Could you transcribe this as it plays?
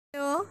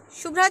Hello,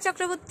 Shubhra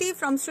Chakraborty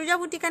from Sruja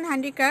Boutique and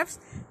Handicrafts.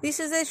 This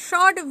is a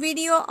short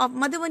video of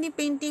Madhubani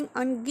painting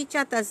on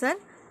Gicha tasar.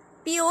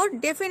 Pure,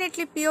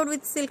 definitely pure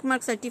with silk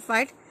mark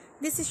certified.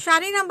 This is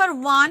shari number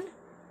 1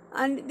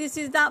 and this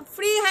is the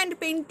freehand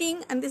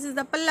painting and this is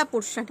the palla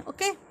portion.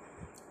 Okay,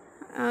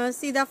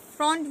 see the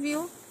front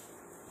view.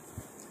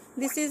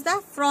 This is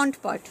the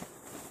front part.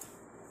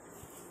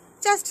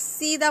 Just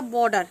see the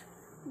border.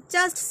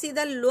 Just see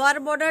the lower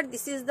border.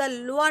 This is the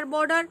lower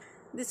border.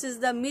 This is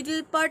the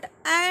middle part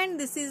and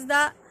this is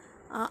the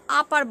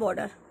upper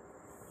border.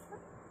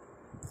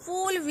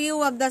 Full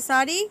view of the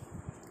sari.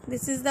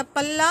 This is the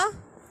palla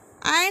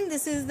and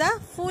this is the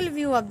full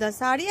view of the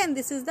sari and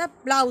this is the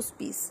blouse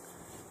piece.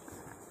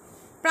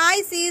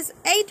 Price is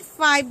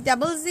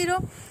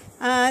 8500.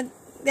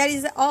 There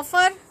is an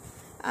offer.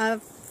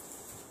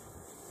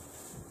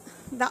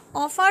 The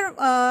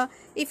offer,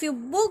 if you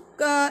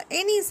book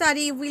any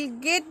sari, you will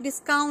get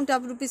discount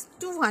of rupees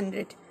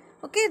 200.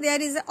 Okay,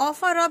 there is an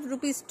offer of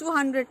rupees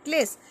 200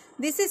 less.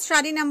 This is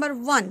shari number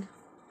 1.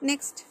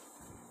 Next.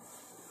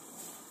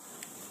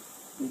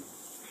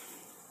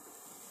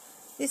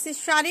 This is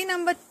shari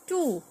number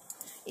 2.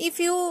 If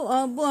you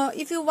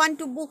want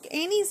to book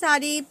any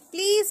sari,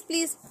 please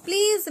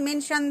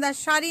mention the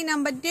shari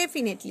number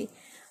definitely.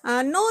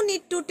 No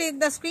need to take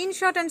the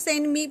screenshot and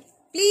send me.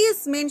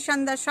 Please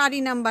mention the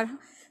shari number.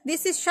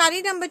 This is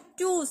shari number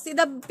 2. See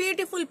the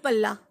beautiful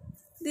palla.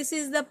 This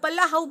is the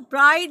palla, how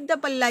bright the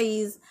palla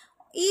is.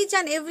 Each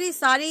and every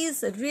sari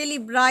is really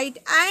bright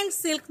and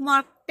silk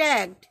mark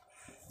tagged.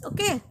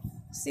 Okay,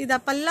 see the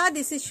palla.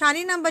 This is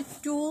shari number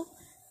 2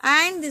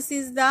 and this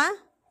is the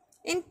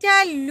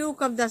entire look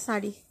of the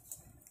sari.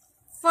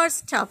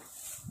 First up,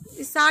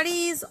 the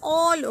sari is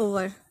all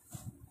over.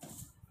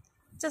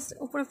 Just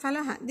upar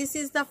phala. This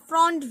is the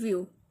front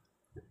view.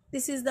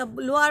 This is the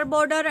lower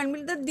border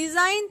and the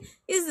design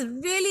is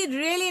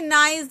really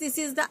nice. This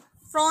is the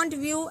front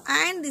view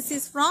and this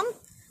is from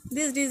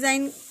this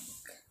design.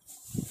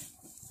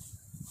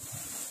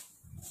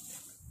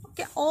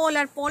 Okay, all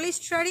are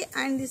polished sari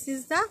and this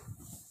is the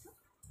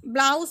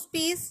blouse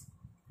piece.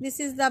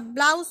 This is the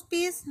blouse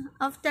piece.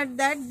 After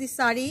that, the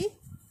sari.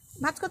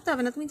 Just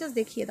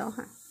dekhiye dao.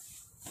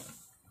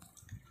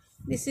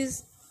 This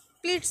is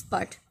pleats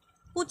part.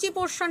 কুচি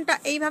পোরশনটা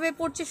এইভাবে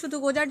পড়ছে, শুধু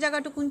গোজার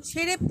জায়গাটুকুন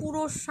ছেড়ে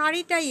পুরো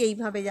শাড়িটাই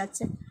এইভাবে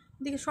যাচ্ছে।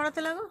 এদিকে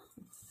সরাতে লাগো,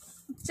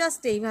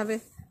 জাস্ট এইভাবে।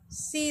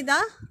 C the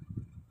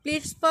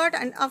pleats part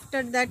and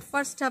after that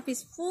first half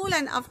is full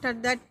and after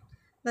that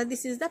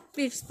this is the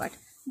pleats part.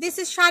 This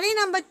is shari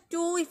number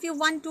 2. If you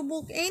want to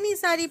book any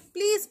sari,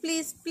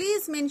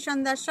 please mention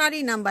the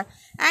shari number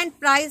and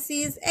price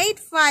is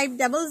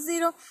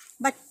 8500,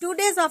 but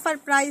today's offer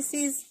price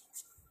is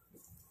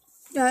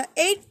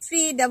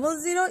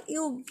 8300.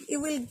 You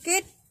will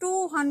get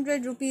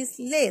 200 rupees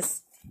less.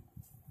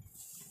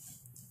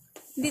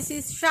 This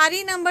is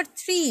shari number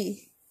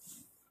 3.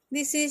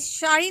 This is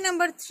shari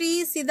number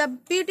 3. See the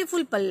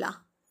beautiful palla,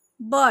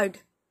 bird.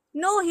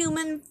 No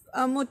human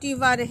motif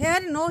are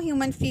here, no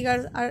human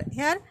figures are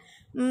here.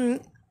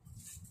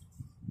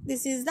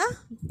 This is the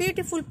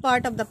beautiful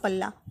part of the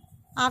palla.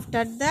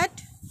 After that,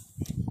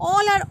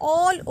 all are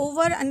all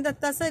over and the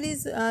tasar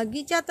is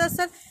Gicha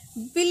tasar.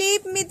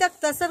 Believe me, the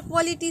tasar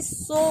quality is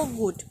so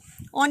good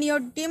on your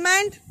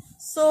demand.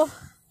 So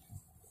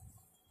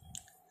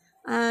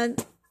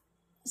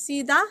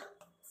see the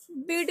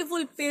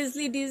beautiful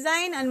paisley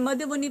design and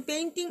Madhubani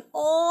painting.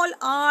 All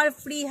are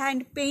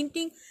freehand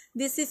painting.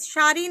 This is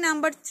shari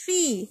number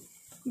 3.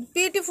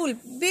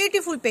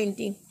 Beautiful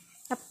painting.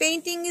 The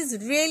painting is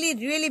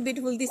really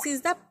beautiful. This is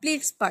the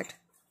pleats part.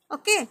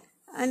 Okay,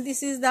 and this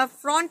is the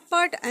front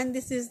part and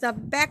this is the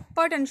back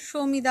part. And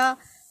show me the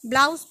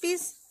blouse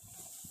piece.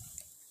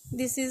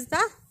 This is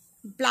the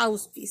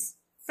blouse piece.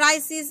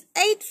 Price is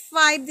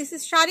 85. This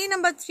is shari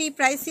number 3.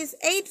 Price is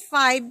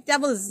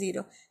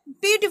 8500.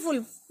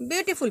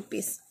 Beautiful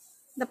piece.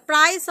 The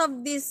price of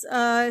this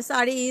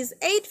sari is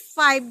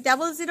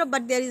 8500,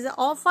 but there is an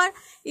offer.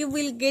 You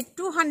will get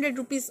 200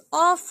 rupees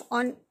off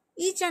on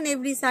each and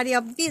every sari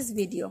of this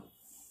video.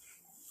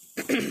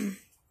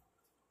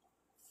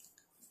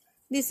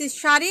 This is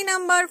shari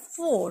number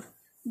 4.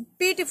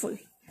 Beautiful,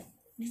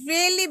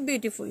 really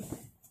beautiful.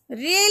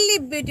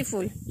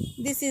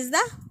 This is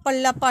the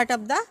palla part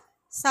of the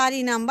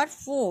sari number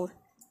 4.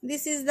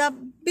 This is the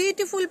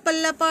beautiful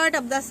palla part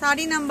of the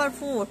sari number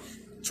 4.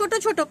 ছোট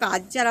ছোট কাজ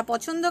যারা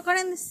পছন্দ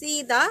করেন, see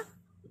the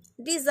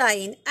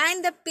design and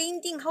the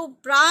painting, how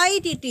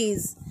bright it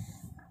is.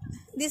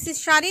 This is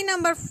shari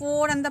number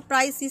 4 and the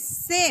price is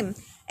same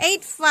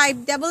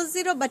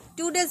 8500, but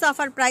today's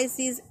offer price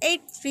is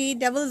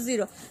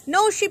 8300.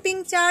 No shipping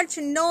charge,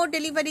 no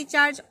delivery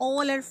charge,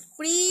 all are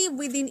free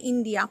within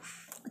India.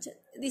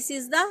 This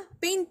is the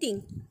painting.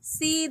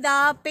 See the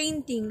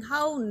painting,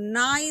 how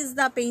nice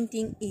the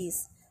painting is.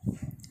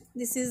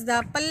 This is the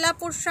palla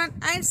portion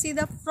and see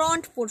the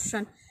front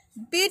portion.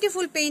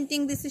 Beautiful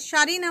painting. This is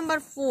shari number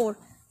 4.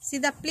 See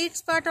the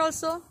pleats part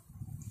also.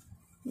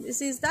 This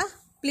is the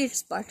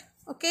pleats part.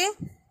 Okay,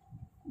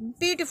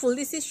 beautiful.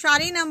 This is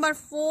shari number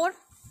 4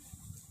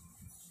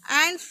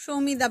 and show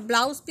me the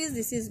blouse piece.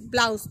 This is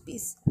blouse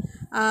piece.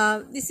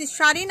 This is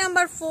shari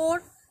number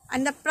 4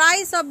 and the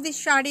price of this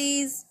shari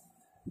is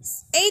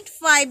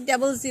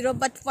 8500,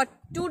 but for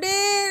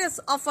today's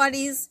offer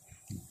is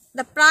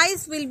the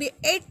price will be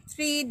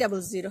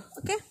 8300.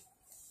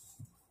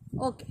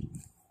 Okay,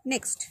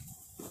 next.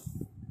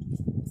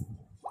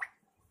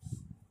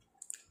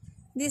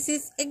 This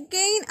is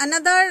again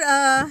another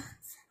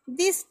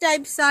this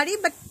type sari,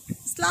 but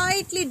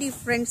slightly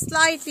different.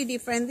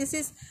 This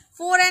is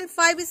 4 and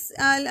 5 is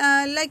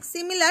like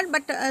similar,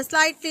 but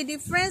slightly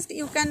different.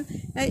 You can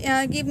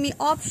give me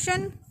option.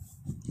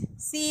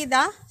 See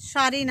the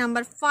sari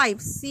number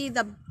 5. See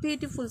the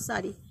beautiful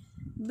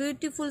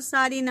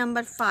sari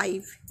number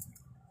 5.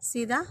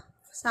 See the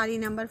sari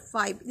number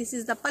 5. This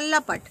is the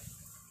palla part,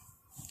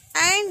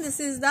 and this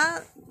is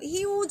the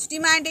huge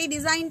demand. A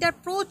design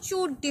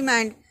prochur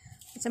demand.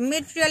 The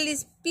material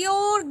is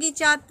pure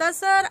Gicha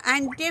tasar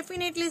and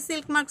definitely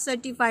silk mark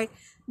certified.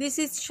 This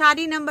is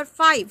sari number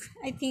 5.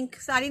 I think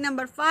sari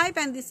number 5,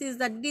 and this is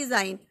the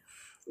design.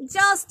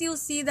 Just you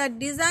see the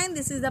design.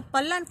 This is the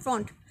palla and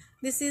front.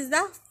 This is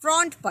the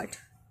front part.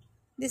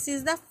 This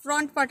is the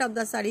front part of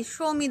the sari.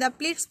 Show me the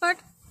pleats part.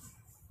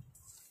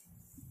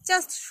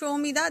 Just show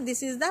me the,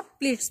 this is the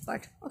pleats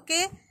part.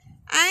 Okay,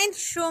 and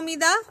show me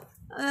the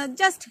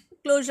just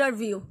closure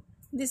view.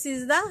 This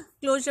is the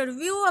closure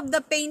view of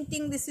the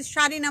painting. This is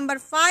sari number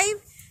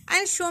 5,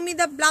 and show me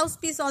the blouse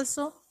piece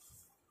also.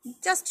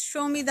 Just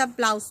show me the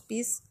blouse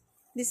piece.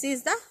 This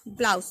is the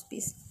blouse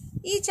piece.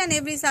 Each and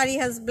every sari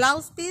has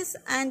blouse piece,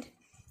 and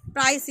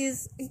price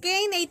is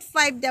again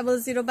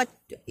 8500, but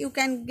you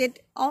can get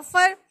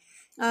offer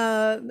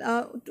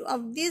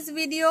of this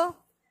video.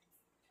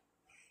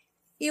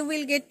 You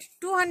will get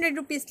 200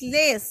 rupees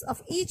less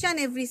of each and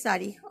every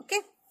sari.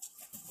 Okay,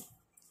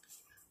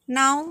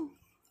 now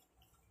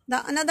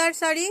the another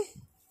sari.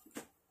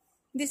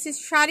 This is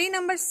sari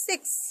number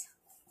 6.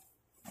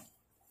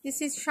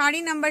 This is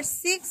sari number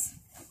 6.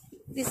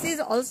 This is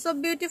also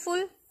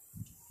beautiful.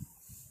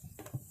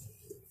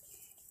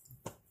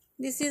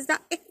 This is the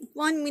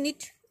 1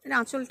 minute.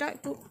 আঁচলটা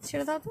একটু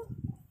ছেড়ে দাও তো,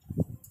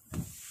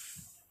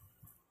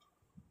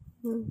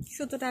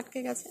 সুতোটা আটকে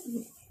গেছে।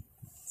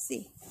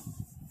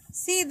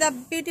 See the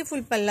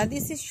beautiful palla.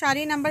 This is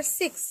sari number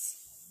 6.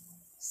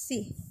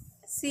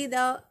 See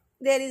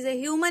there is a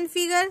human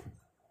figure.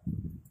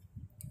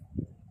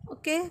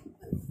 Okay,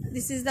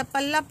 this is the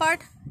palla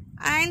part,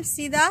 and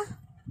see the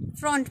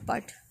front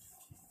part.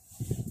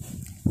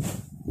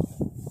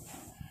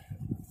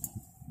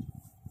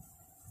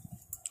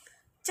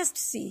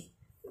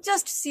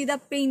 Just see the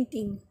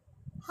painting.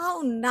 How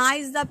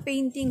nice the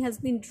painting has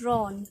been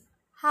drawn.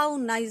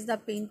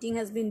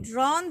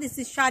 This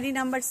is sari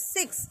number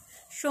 6.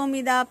 Show me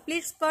the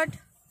pleats part.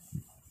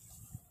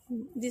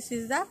 This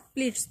is the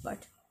pleats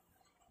part.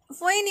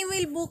 When you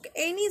will book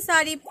any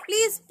sari,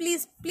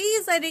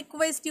 please I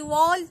request you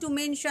all to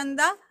mention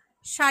the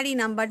sari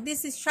number.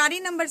 This is sari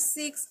number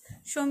 6.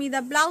 Show me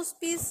the blouse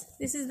piece.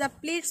 This is the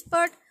pleats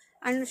part,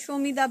 and show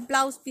me the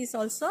blouse piece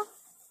also.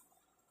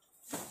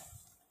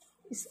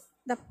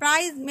 The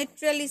price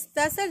material is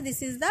tasar. This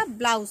is the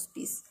blouse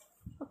piece.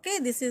 Okay,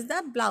 this is the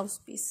blouse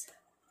piece,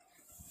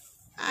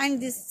 and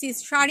this is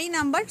sari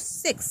number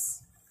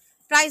 6.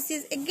 Price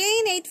is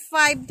again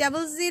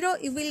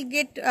 8500. You will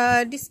get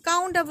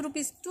discount of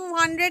rupees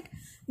 200.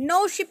 No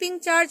shipping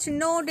charge,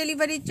 no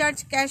delivery charge.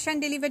 Cash on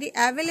delivery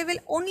available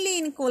only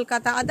in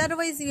Kolkata.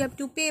 Otherwise, you have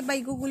to pay by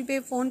Google Pay,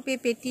 Phone Pay,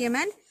 Paytm,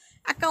 and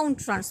account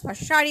transfer.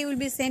 Sari will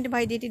be sent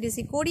by DTDC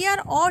courier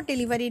or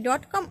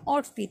delivery.com or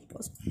speed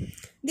post.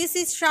 This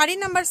is sari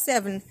number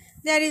 7.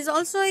 There is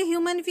also a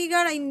human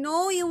figure. I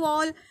know you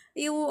all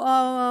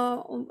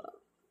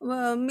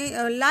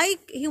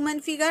like human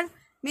figure.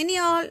 Many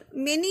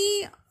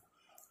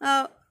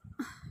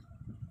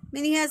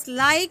has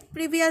liked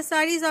previous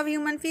saris of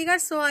human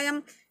figures, so I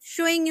am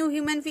showing you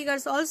human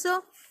figures also.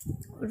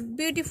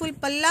 Beautiful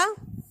palla.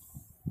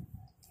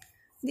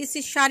 This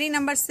is sari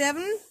number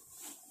 7.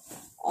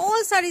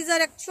 All saris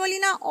are actually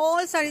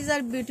all saris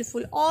are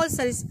beautiful. All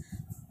saris.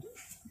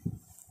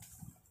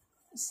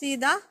 See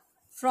the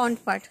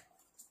front part.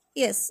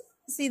 Yes,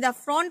 see the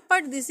front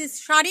part. This is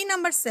sari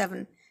number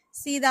 7.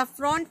 See the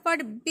front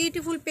part,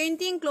 beautiful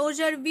painting,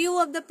 closure view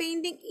of the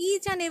painting.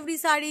 Each and every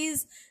sari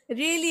is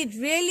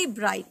really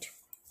bright.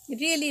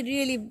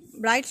 Really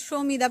bright.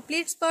 Show me the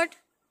pleats part.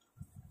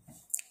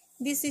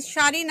 This is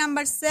sari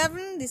number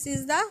 7. This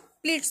is the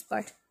pleats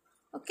part.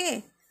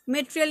 Okay,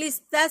 material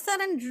is tasar,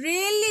 and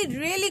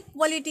really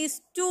quality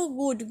is too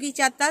good.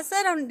 Gicha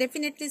tasar, and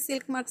definitely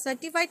silk mark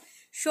certified.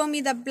 Show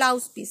me the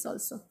blouse piece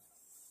also.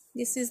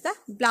 This is the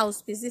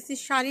blouse piece. This is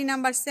sari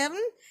number 7,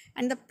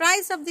 and the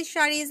price of this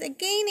sari is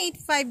again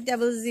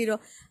 8500.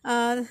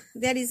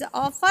 There is an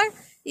offer.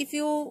 If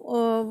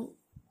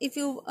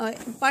you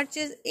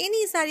purchase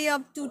any sari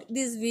up to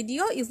this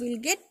video, you will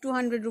get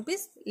 200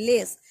 rupees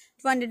less,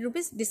 200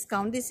 rupees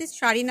discount. This is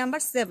sari number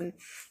 7,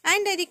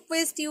 and I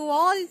request you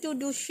all to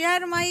do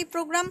share my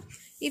program.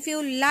 If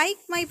you like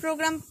my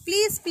program,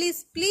 please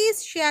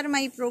share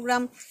my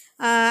program.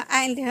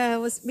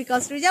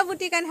 because Srija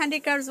Boutique and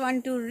Handicrafts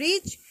want to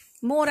reach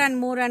more and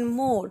more and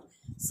more.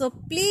 So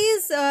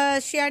please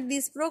share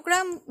this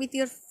program with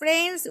your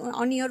friends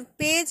on your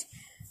page.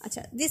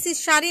 Achha, this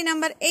is shari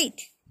number 8.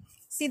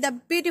 See the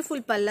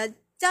beautiful palla.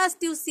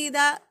 Just you see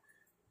the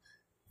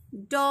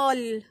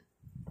doll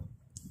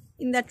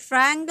in the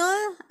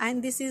triangle,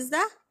 and this is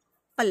the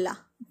palla.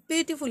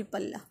 Beautiful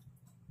palla.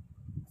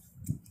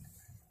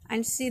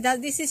 And see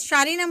that this is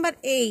shari number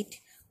 8.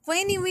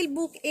 When you will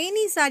book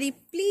any sari,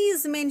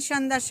 please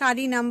mention the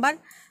shari number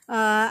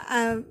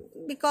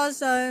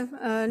because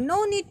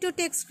no need to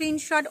take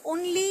screenshot,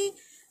 only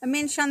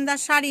mention the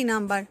shari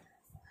number.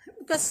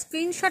 Because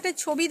screenshot e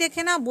chobi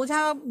dekhe na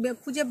bojha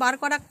khuje bar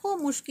kora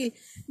khub mushkil.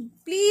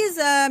 Please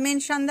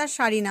mention the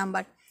shari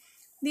number.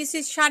 This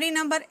is shari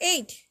number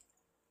 8.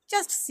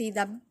 Just see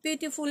the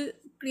beautiful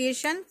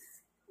creation.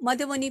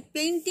 Madhubani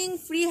painting,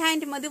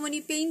 freehand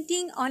Madhubani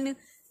painting on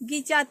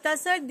Gicha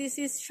tasar. This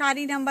is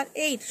shari number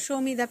 8.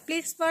 Show me the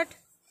pleat skirt.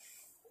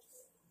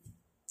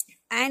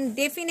 And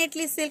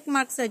definitely silk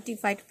mark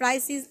certified.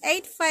 Price is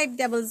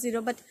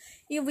 8500, but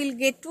you will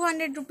get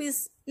 200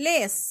 rupees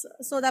less.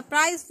 So the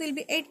price will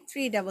be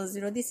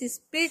 8300. This is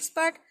pleat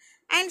skirt.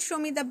 And show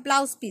me the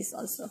blouse piece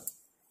also.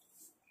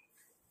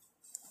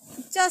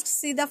 Just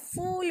see the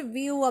full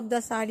view of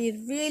the sari.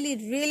 Really,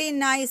 really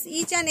nice.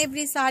 Each and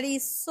every sari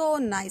is so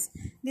nice.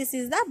 This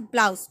is the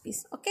blouse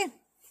piece. Okay.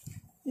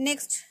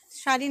 Next,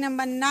 sari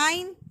number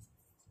 9.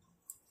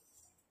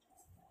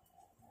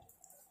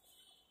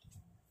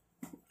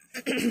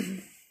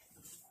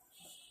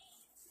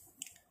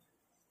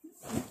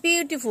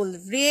 Beautiful,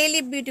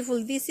 really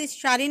beautiful. This is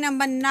sari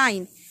number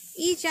 9.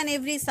 Each and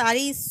every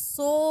sari is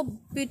so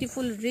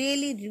beautiful.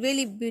 Really,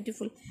 really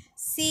beautiful.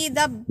 See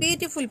the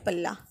beautiful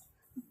palla.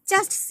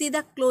 Just see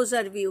the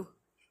closer view.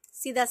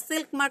 See the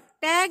silk mark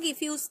tag.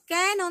 If you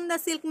scan on the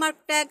silk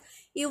mark tag,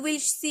 you will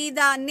see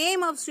the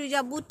name of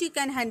Srija Boutique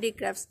and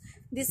Handicrafts.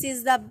 This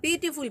is the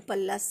beautiful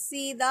palla.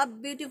 See the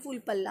beautiful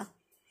palla.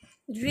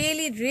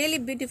 Really, really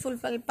beautiful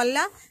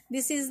palla.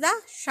 This is the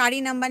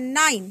shari number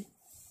 9.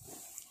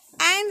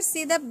 And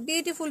see the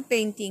beautiful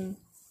painting.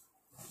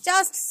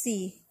 Just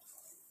see.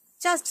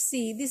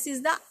 This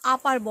is the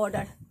upper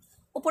border.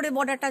 উপরের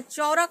বর্ডারটা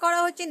চওড়া করা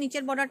হয়েছে,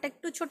 নিচের বর্ডারটা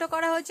একটু ছোট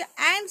করা হয়েছে,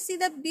 and see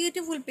the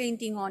beautiful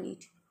painting on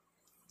it.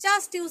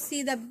 Just you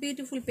see the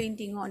beautiful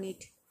painting on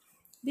it.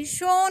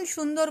 ভীষণ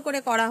সুন্দর করে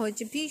করা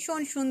হয়েছে,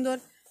 ভীষণ সুন্দর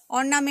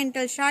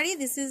ornamental sari.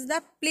 This is the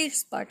pleat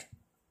skirt.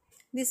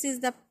 This is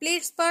the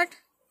pleat skirt.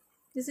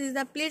 This is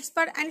the pleat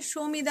skirt, and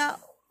show me the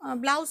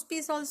blouse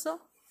piece also.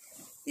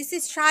 This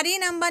is shari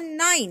number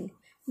 9.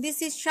 This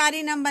is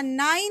shari number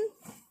 9,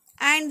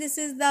 and this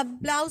is the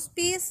blouse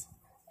piece.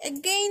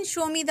 Again,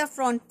 show me the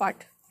front part.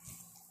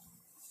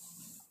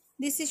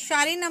 This is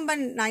shari number 9.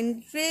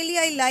 Really,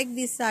 I like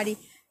this sari.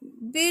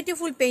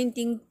 Beautiful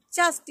painting.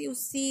 Just you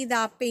see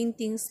the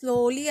painting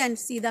slowly and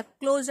see the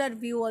closer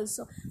view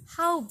also.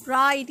 How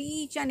bright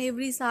each and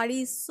every sari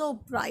is, so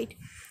bright.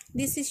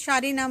 This is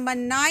shari number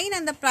 9,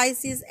 and the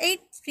price is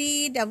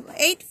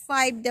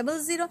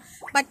 8500.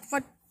 But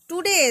for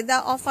today, the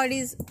offer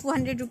is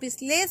 200 rupees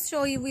less, so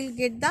you will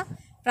get the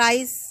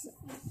price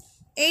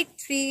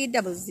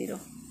 8300.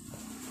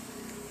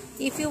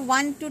 If you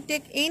want to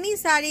take any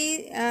sari,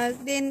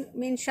 then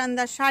mention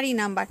the shari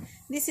number.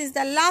 This is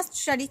the last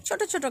shari.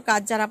 Choto choto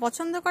kaaj jara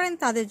pochondo koren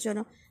tader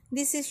jonno.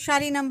 This is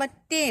shari number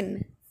 10.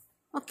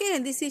 Okay,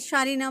 this is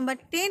shari number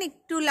 10.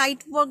 Ekটু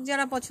light work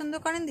jara pochondo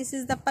koren. This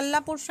is the palla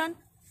portion,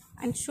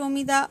 and show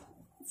me the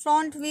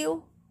front view.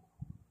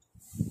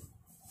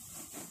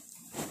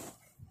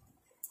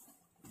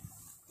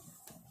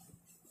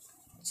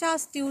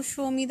 Just you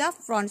show me the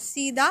front.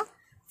 See the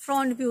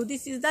front view.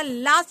 This is the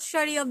last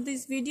shari of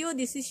this video.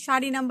 This is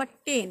shari number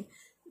 10.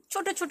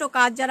 ছোট ছোট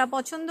কাজ যারা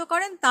পছন্দ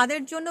করেন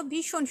তাদের জন্য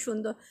ভীষণ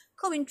সুন্দর,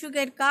 খুব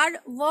intricate card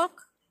work.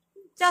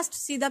 Just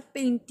see the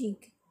painting,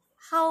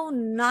 how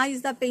nice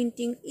the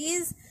painting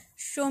is.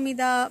 show me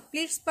the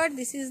pleat skirt.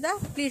 This is the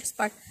pleat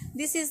skirt.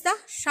 This is the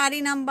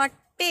shari number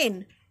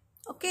 10.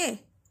 Okay,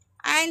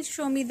 and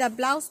show me the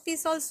blouse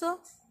piece also.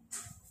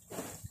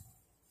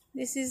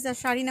 This is the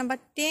shari number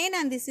 10,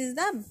 and this is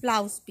the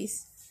blouse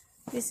piece.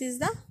 This is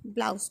the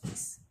blouse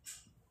piece.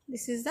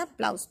 This is the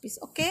blouse piece.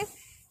 Okay,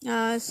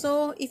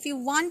 so if you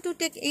want to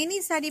take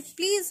any sari,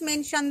 please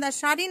mention the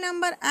shari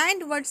number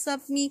and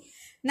WhatsApp me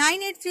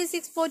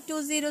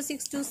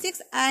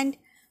 9836420626 and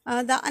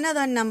the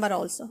another number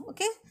also.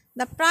 Okay,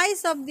 the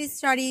price of this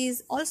sari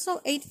is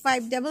also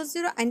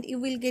 8500, and you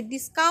will get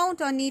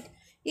discount on it.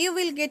 You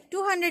will get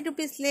 200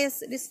 rupees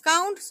less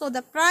discount, so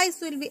the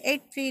price will be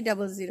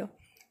 8300.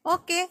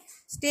 Okay,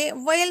 stay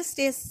well,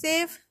 stay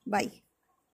safe. Bye.